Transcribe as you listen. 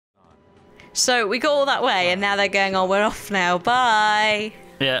So we got all that way, and now they're going, oh, we're off now. Bye.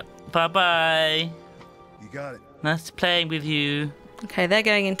 Yeah. Bye-bye. You got it. Nice playing with you. Okay, they're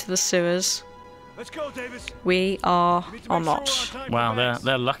going into the sewers. Let's go, Davis. We are not. Wow,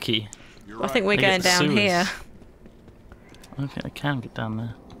 they're lucky. I think we're They going get the down sewers. here. I don't think they can get down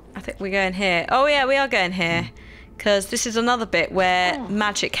there. I think we're going here. Oh yeah, we are going here. Because this is another bit where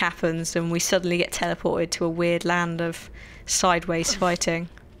magic happens and we suddenly get teleported to a weird land of sideways fighting.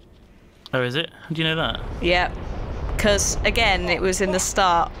 Oh, is it? How do you know that? Yeah. Because, again, it was in the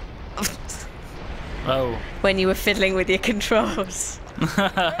start. Oh. When you were fiddling with your controls. So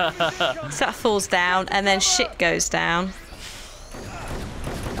that falls down and then shit goes down.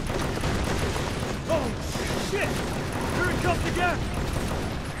 Oh, shit! Here it comes again!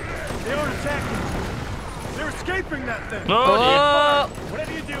 They aren't attacking. They're escaping that thing. Oh,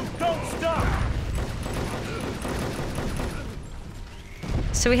 Whatever you do, don't stop!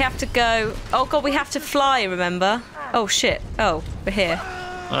 So we have to go... Oh god, we have to fly, remember? Oh shit. Oh, we're here.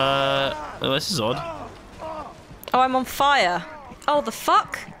 oh, this is odd. Oh, I'm on fire. Oh, the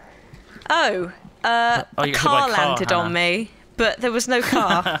fuck? Oh, Oh, a you got hit by car a car, landed Hannah. on me, but there was no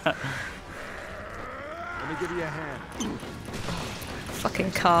car. Let me give you a hand.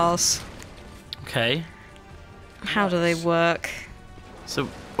 Fucking cars. Okay. How do they work? So,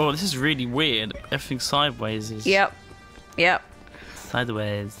 oh, this is really weird. Everything sideways is... Yep. Yep.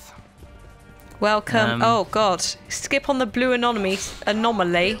 Sideways. Welcome. Oh god. Skip on the blue anomaly.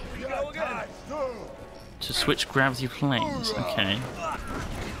 To switch gravity planes. Okay.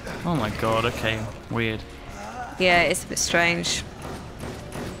 Oh my god, okay. Weird. Yeah, it's a bit strange.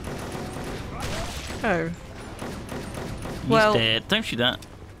 Oh. He's Well, dead. Don't shoot that.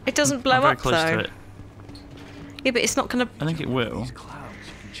 it doesn't blow I'm very up close though. to it. Yeah, but it's not gonna. I think it will.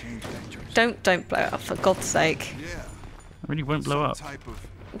 Don't blow it up for God's sake. It really won't blow up.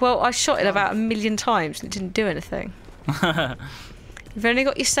 Well, I shot it about 1,000,000 times and it didn't do anything. You've only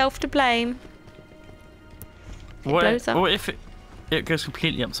got yourself to blame. What blows up. if it goes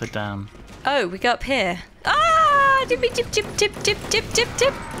completely upside down? Oh, we go up here. Ah! Dip, dip, dip, dip, dip, dip, dip,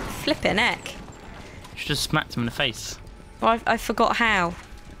 dip. Flippin' heck. You should have smacked him in the face. Oh, I forgot how.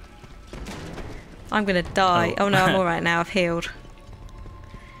 I'm gonna die. Oh, no, I'm alright now. I've healed.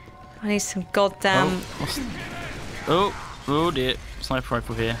 I need some goddamn... Oh dear. Sniper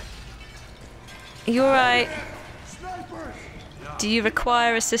rifle here. You alright? Do you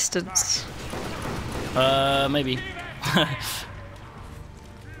require assistance? Maybe.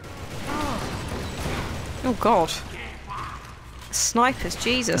 Oh god. Snipers, The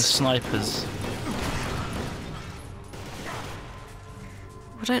Jesus. snipers.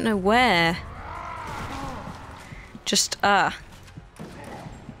 I don't know where. Just, I'm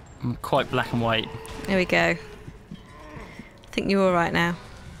quite black and white. There we go. I think you're alright now.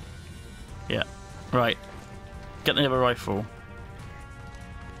 Yeah. Right. Get the other rifle.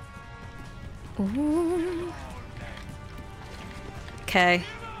 Ooh. Okay.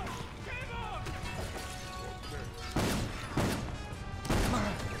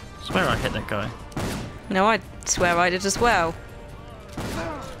 I swear I hit that guy. No, I swear I did as well.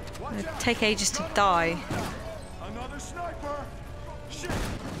 It'd take ages to die. Another sniper! Shit!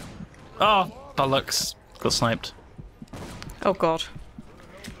 Oh, bollocks. Got sniped. Oh god.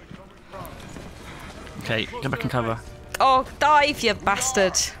 Okay, get back in cover. Oh, dive, you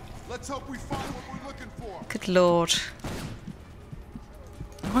bastard. Let's hope we find what we're looking for. Good lord.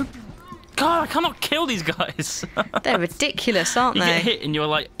 God, I cannot kill these guys. They're ridiculous, aren't You they? get hit and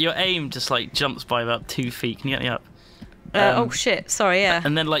your aim just like jumps by about 2 feet. Can you get me up? Oh shit, sorry, yeah.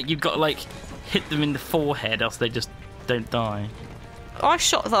 And then like you've got to like hit them in the forehead, else they just don't die. I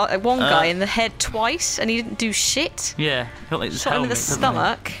shot that one guy in the head twice and he didn't do shit. Yeah, got like this Shot him in the helmet, doesn't he?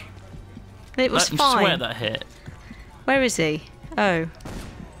 stomach. And it was I fine. swear that hit Where is he? Oh.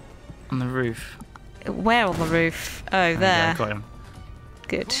 on the roof. Where on the roof? Oh, There there. you go, got him.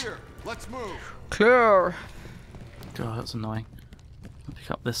 Good. Clear. Let's move. Clear. God, that's annoying. I'll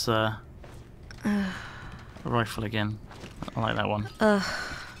pick up this rifle again. I like that one.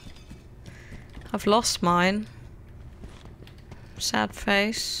 I've lost mine. Sad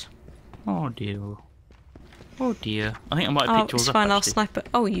face. Oh dear. Oh dear. I think I might have Oh, picked yours it's up fine, I'll actually. snipe it.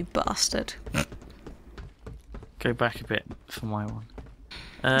 Oh, you bastard. Go back a bit for my one.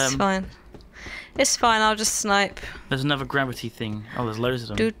 It's fine. It's fine, I'll just snipe. There's another gravity thing. Oh, there's loads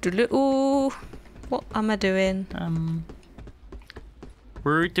of them. Ooh. What am I doing?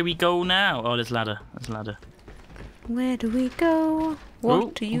 Where do we go now? Oh, there's a ladder. There's a ladder. Where do we go?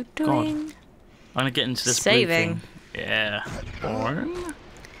 What are you God. doing? I'm gonna get into this blue Saving. thing. Yeah.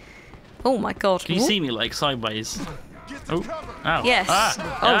 Oh my god. Can you Whoop. see me like sideways? Get to Oh. cover. Ow. Yes. Ah.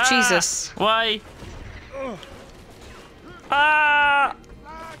 Oh, Ah. Jesus. Why? Ah!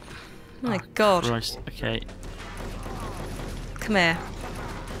 Oh my God. Christ. Okay. Come here.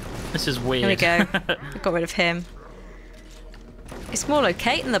 This is weird. Here we go. I got rid of him. It's more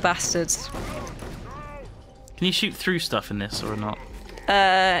locating the bastards. Can you shoot through stuff in this or not?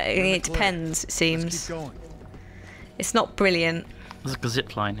 It depends, it Keep seems. going. It's not brilliant. There's like a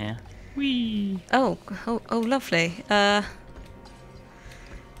zip line here. Whee! Oh, lovely.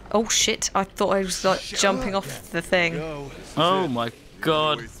 Oh shit! I thought I was like jumping off the thing. Go. Oh my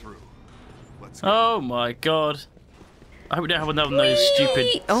god. Oh my god. I hope we don't have another of those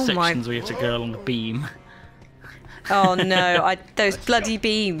stupid Oh my- sections where you have to go along the beam. Oh no! Those bloody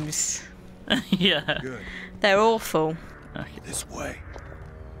beams. Yeah. Good. They're awful. This way.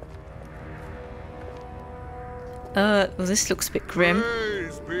 Well, this looks a bit grim.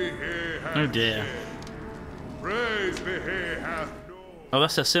 Praise be he hath Oh dear. Praise be he hath known. Oh,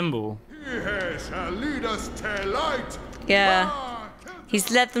 that's a symbol. He shall lead us to light. Yeah. Ah,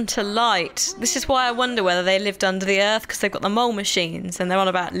 He's led them to light. This is why I wonder whether they lived under the earth, because they've got the mole machines and they're on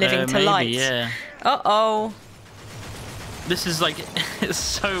about living to Maybe, light. yeah. Uh-oh. This is like, it's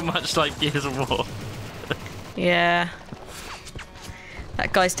so much like Gears of War. Yeah.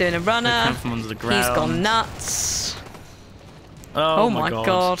 That guy's doing a They runner. come from under the ground. He's gone nuts. Oh, Oh my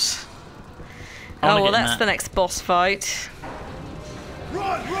god. I Oh, wanna well, get in that's that. the next boss fight.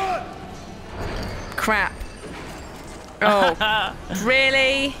 run! Crap. Oh,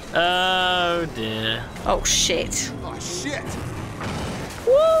 really? Oh dear. Oh, shit. Oh shit!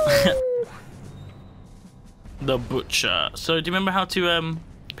 Woo! The butcher. So, do you remember how to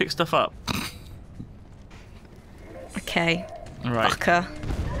pick stuff up? Okay. Right. Fucker.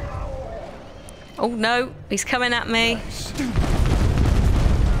 Oh no, he's coming at me.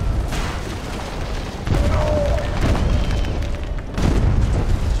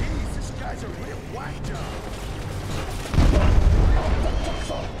 Jeez, this guy's a real whack job.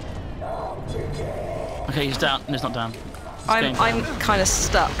 Okay, he's down. No, he's not down. He's I'm going down. kind of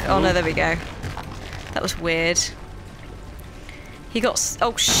stuck. Oh no, there we go. That was weird. He got.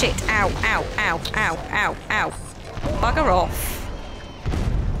 Oh shit! Ow! Ow! Ow! Ow! Ow! Ow! Bugger off!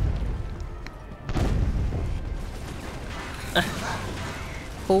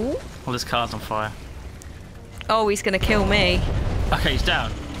 Oh! Well, this car's on fire. Oh, he's gonna kill me. Okay, he's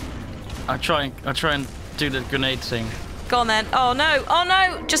down. I'll try and do the grenade thing. Go on then. Oh no! Oh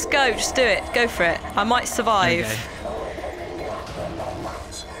no! Just go. Just do it. Go for it. I might survive. Okay.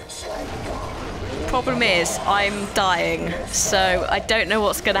 Problem is, I'm dying, so I don't know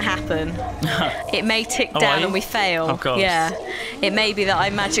what's going to happen. It may tick Oh, down are you? and we fail. Oh, God. Yeah. It may be that I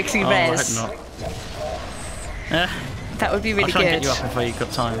magically Oh, I res. hope not. That would be I'll really try and good. get you up if you've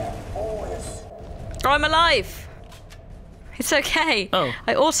got time. Oh, I'm alive. It's okay. Oh.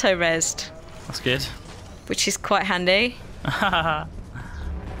 I auto-resed, That's good. which is quite handy.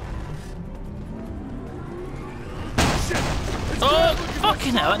 Oh,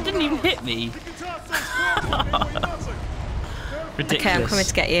 fucking hell, that didn't even hit me. Ridiculous. Okay, I'm coming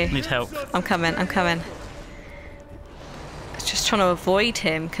to get you. Need help. I'm coming. I'm coming. I was just trying to avoid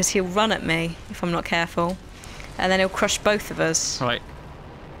him because he'll run at me if I'm not careful, and then he'll crush both of us. Right.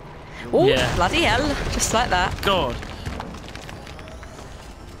 Oh, Yeah. bloody hell! Just like that. God.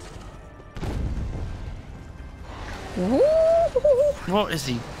 Ooh. What is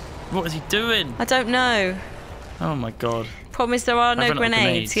he doing? I don't know. Oh my god. Problem is there are no run out of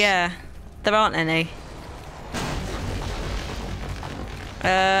grenades. grenades. Yeah, there aren't any.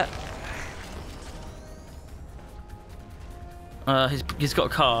 He's got a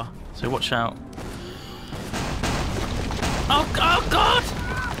car, so watch out. Oh god!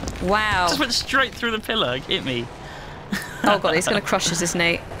 Wow. Just went straight through the pillar, hit me. Oh god, he's gonna crush us, isn't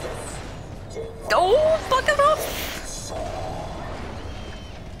he? Oh, bugger off!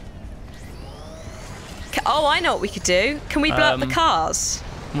 Oh, I know what we could do. Can we blow up the cars?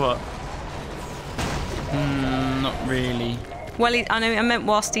 What? Not really. Well, I know. I meant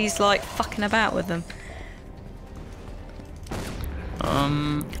whilst he's like fucking about with them.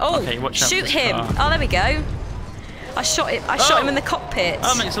 Oh, Okay, watch out for shoot this him! car. Oh, there we go. I shot it. I shot him in the cockpit.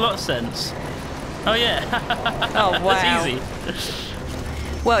 Oh, makes a lot of sense. Oh yeah. Oh wow. That's easy.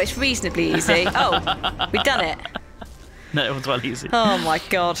 Well, it's reasonably easy. Oh, we've done it. No, it was well easy. Oh my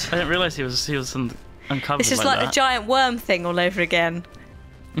god. I didn't realise he was uncovered. This is like that. the giant worm thing all over again.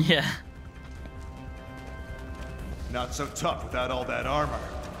 Yeah. Not so tough without all that armor.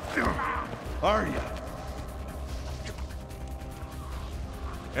 Are you?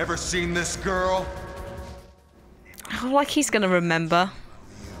 Ever seen this girl? Oh, like he's gonna remember.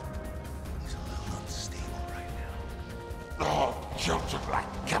 Oh,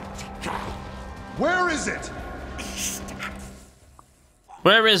 Where is it?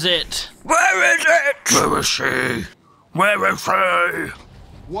 Where is it? Where is it? Where is she? Where is she?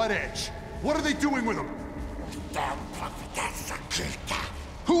 What edge? What are they doing with him?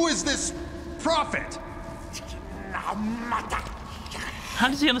 Who is this prophet? How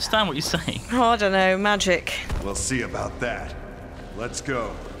does he understand what you're saying? Oh, I don't know. Magic. We'll see about that. Let's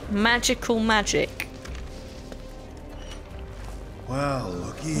go. Magical magic. Well,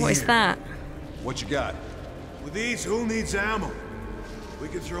 looky What is here. that? What you got? With these, who needs ammo? We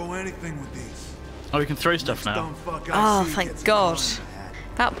can throw anything with these. Oh, we can throw stuff now. Dumb fuck Oh, I see thank gets God. caught in the hat.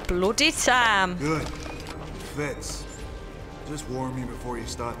 That bloody time. Good. Fits. Just warn me before you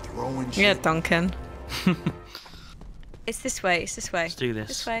start throwing shit. Yeah, Duncan. It's this way. It's this way. Let's do this.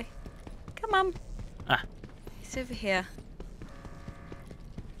 This way. Come on. Ah. It's over here.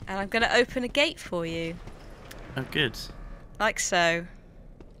 And I'm going to open a gate for you. Oh, good. Like so.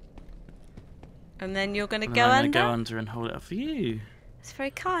 And then you're going to And go then I'm under? gonna go under and hold it up for you. It's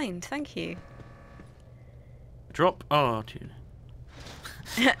very kind. Thank you. Drop. Oh, dude.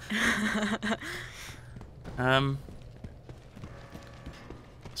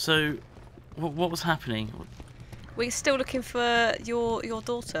 So, what was happening? We're still looking for your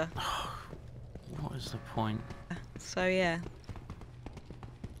daughter. What is the point? So, yeah.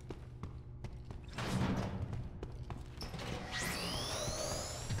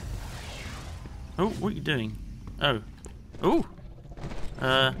 Oh, what are you doing? Oh. Oh!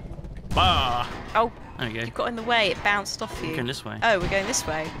 Bah! Oh, There we go. you got in the way. It bounced off We're you. going this way. Oh, we're going this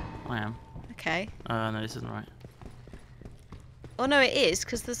way. I am. Okay. No, this isn't right. Oh, no, it is,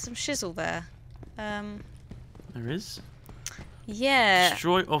 because there's some shizzle there. There is? Yeah.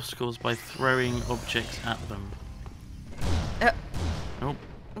 Destroy obstacles by throwing objects at them. Oh,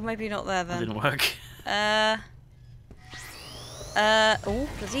 Well, maybe not there that then. didn't work. Oh,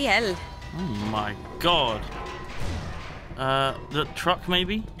 bloody hell. Oh my god. The truck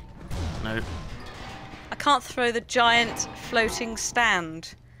maybe? No. I can't throw the giant floating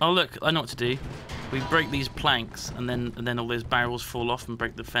stand. Oh look, I know what to do. We break these planks and then all those barrels fall off and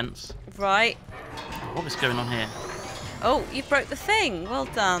break the fence. Right. What is going on here? Oh, you broke the thing. Well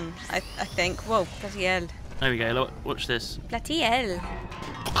done, I think. Whoa, bloody hell. There we go, look, watch this. Bloody hell.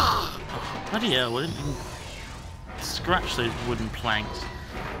 Bloody hell, I didn't even scratch those wooden planks.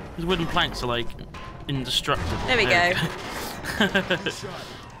 Those wooden planks are like indestructible. There we go.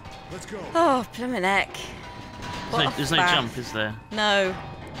 Let's go. Oh, blimmin' heck. What a There's no faff. jump, is there? No.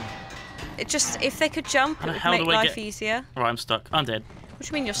 It just, if they could jump, How it the would hell make do I life get- easier. Alright, I'm stuck. I'm dead. What do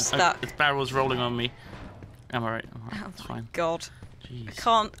you mean you're Oh, stuck? this barrel's rolling on me. I'm alright. Oh It's my fine. God.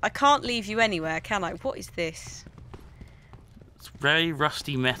 Jeez. I can't leave you anywhere, can I? What is this? It's very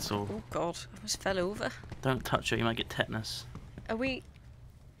rusty metal. Oh God, I almost fell over. Don't touch it, you might get tetanus.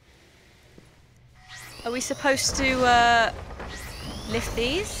 Are we supposed to lift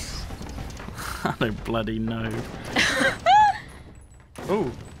these? I don't bloody know.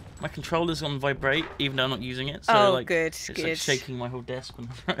 Oh, my controller's on vibrate, even though I'm not using it. So Oh, like, good, it's good. like shaking my whole desk when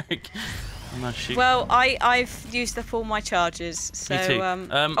I shoot. Well, I've used up all my charges, so Me too.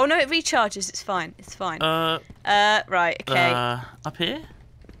 oh no, it recharges. It's fine. It's fine. Right. Okay. Up here?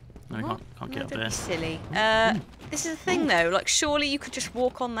 No, we What? can't No, get up don't there. be silly. This is the thing, though. Like, surely you could just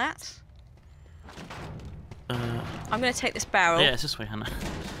walk on that. I'm gonna take this barrel. Yeah, it's this way, Hannah.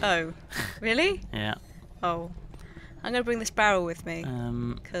 Oh, really? Yeah. Oh, I'm gonna bring this barrel with me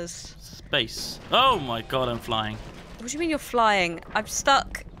because. Space. Oh my god, I'm flying. What do you mean you're flying? I'm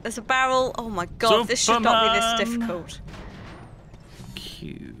stuck. There's a barrel. Oh my God, this should not be this Superman. difficult.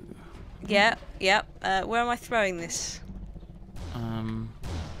 Q. Yeah. Yep. Where am I throwing this?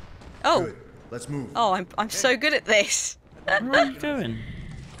 Oh. Good. Let's move. Oh, I'm so good at this. Where are you going?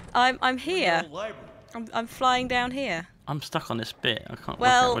 I'm here. I'm flying down here. I'm stuck on this bit. I can't work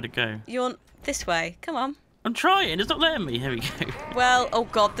Well, out where to go. You're this way. Come on. I'm trying. It's not letting me. Here we go. Well, oh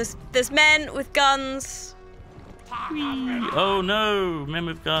God, there's men with guns. Whee. Oh no, men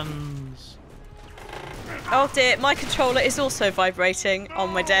with guns. Oh dear, my controller is also vibrating on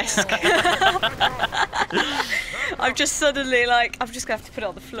my desk. I'm just suddenly like, I'm just gonna have to put it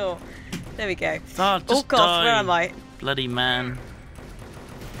on the floor. There we go. Ah, Oh just God, die. where am I? Bloody man.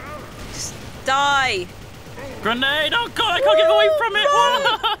 Just die. Grenade! Oh god, I can't get away from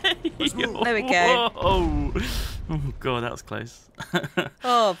it! There we go. Whoa. Oh god, that was close.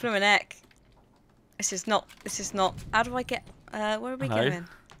 Oh, blooming heck. This is not. How do I get? Where are we Hello. going?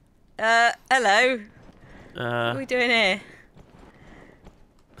 Hello. What are we doing here?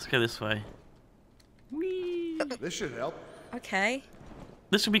 Let's go this way. Whee. This should help. Okay.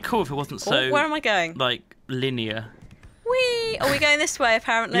 This would be cool if it wasn't so Oh, where am I going? like linear. Whee! Are we going this way? You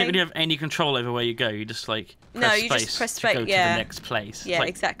Apparently. don't really have any control over where you go. You just like press No, you space just press to space. go to the Yeah. next place. Yeah, it's like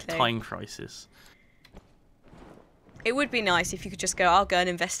exactly. Time Crisis. It would be nice if you could just go. I'll go and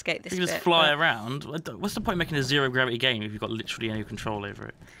investigate this. You can just bit, fly but- around. What's the point of making a zero gravity game if you've got literally no control over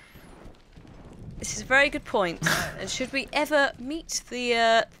it? This is a very good point. And should we ever meet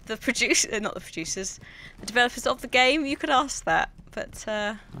the producer, not the producers, the developers of the game, you could ask that. But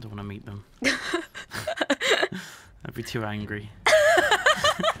I don't want to meet them. I'd be too angry.